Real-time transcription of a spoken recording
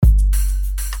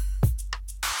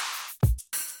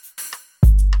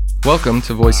Welcome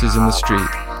to Voices in the Street,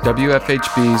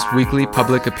 WFHB's weekly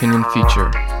public opinion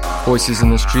feature. Voices in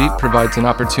the Street provides an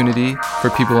opportunity for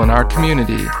people in our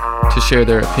community to share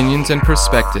their opinions and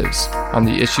perspectives on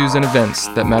the issues and events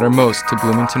that matter most to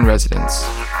Bloomington residents.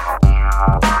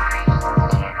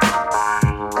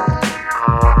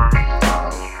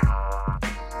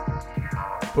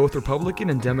 Both Republican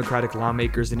and Democratic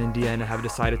lawmakers in Indiana have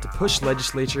decided to push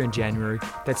legislation in January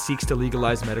that seeks to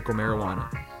legalize medical marijuana.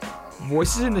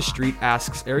 Voices in the Street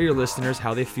asks area listeners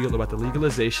how they feel about the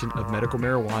legalization of medical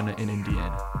marijuana in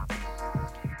Indiana.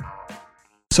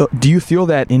 So, do you feel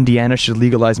that Indiana should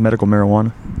legalize medical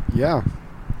marijuana? Yeah.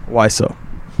 Why so?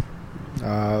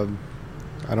 I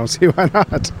don't see why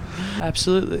not.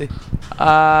 Absolutely.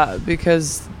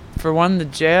 Because, for one, the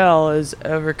jail is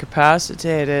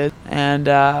overcapacitated,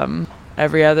 and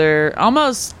every other,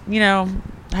 almost,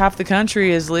 half the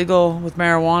country is legal with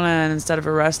marijuana, and instead of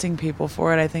arresting people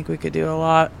for it, I think we could do a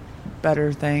lot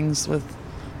better things with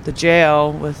the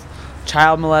jail, with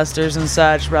child molesters and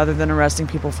such, rather than arresting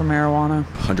people for marijuana.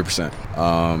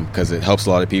 100%. Because it helps a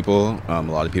lot of people. A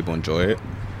lot of people enjoy it.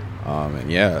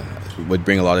 And yeah, it would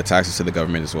bring a lot of taxes to the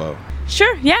government as well.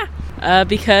 Sure, yeah.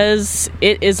 Because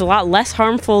it is a lot less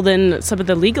harmful than some of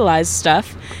the legalized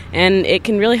stuff, and it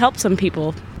can really help some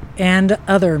people. And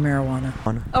other marijuana.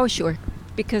 Oh, sure.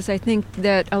 Because I think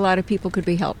that a lot of people could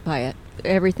be helped by it.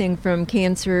 Everything from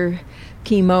cancer,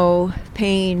 chemo,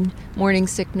 pain, morning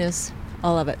sickness,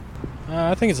 all of it.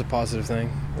 I think it's a positive thing.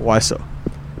 Why so?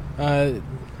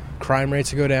 Crime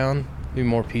rates will go down, be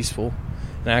more peaceful,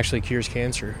 and it actually cures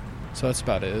cancer. So that's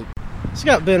about it. It's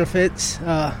got benefits.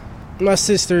 My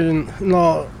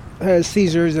sister-in-law has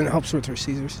seizures, and it helps with her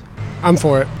seizures. I'm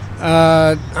for it.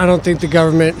 I don't think the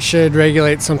government should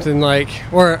regulate something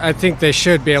or I think they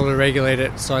should be able to regulate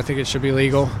it, so I think it should be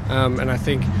legal. And I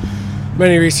think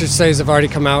many research studies have already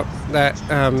come out that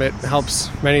it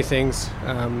helps many things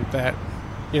that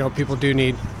people do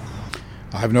need.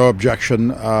 I have no objection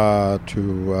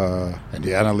to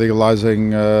Indiana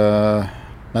legalizing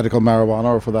medical marijuana,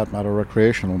 or for that matter,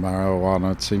 recreational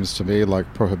marijuana. It seems to me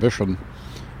like prohibition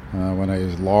when a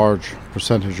large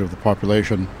percentage of the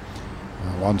population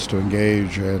wants to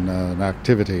engage in an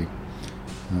activity.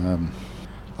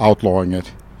 Outlawing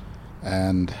it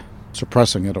and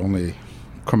suppressing it only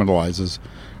criminalizes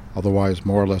otherwise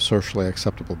more or less socially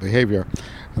acceptable behavior,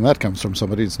 and that comes from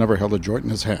somebody who's never held a joint in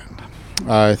his hand.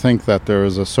 I think that there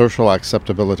is a social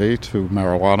acceptability to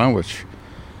marijuana, which,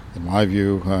 in my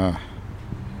view,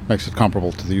 makes it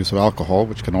comparable to the use of alcohol,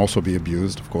 which can also be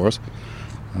abused, of course.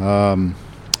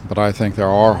 But I think there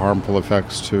are harmful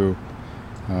effects to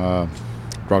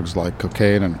drugs like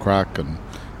cocaine and crack and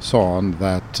so on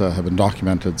that have been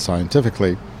documented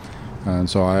scientifically. And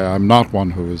so I'm not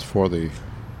one who is for the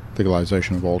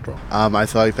legalization of all drugs. I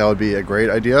feel like that would be a great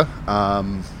idea.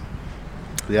 For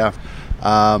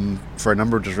a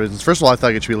number of reasons. First of all, I feel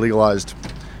like it should be legalized,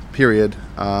 period.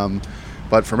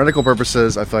 But for medical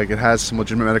purposes, I feel like it has some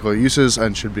legitimate medical uses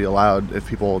and should be allowed if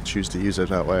people choose to use it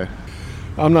that way.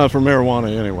 I'm not for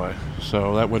marijuana anyway,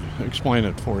 so that would explain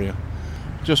it for you.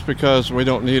 Just because we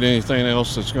don't need anything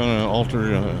else that's going to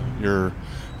alter your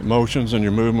emotions and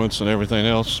your movements and everything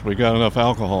else. We got enough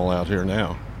alcohol out here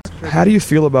now. How do you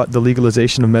feel about the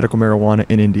legalization of medical marijuana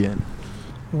in Indiana?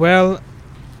 Well,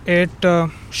 it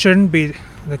shouldn't be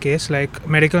the case. Like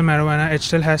medical marijuana, it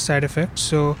still has side effects.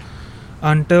 So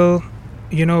until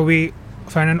we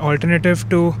find an alternative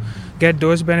to get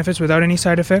those benefits without any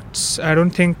side effects, I don't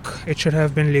think it should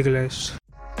have been legalized.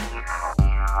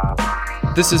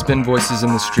 This has been Voices in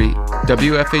the Street,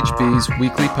 WFHB's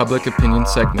weekly public opinion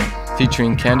segment,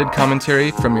 featuring candid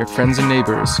commentary from your friends and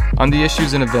neighbors on the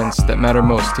issues and events that matter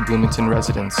most to Bloomington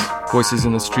residents. Voices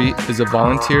in the Street is a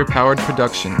volunteer-powered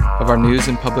production of our News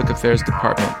and Public Affairs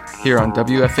Department here on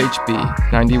WFHB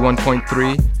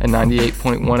 91.3 and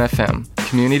 98.1 FM,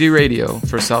 community radio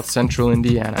for South Central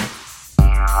Indiana.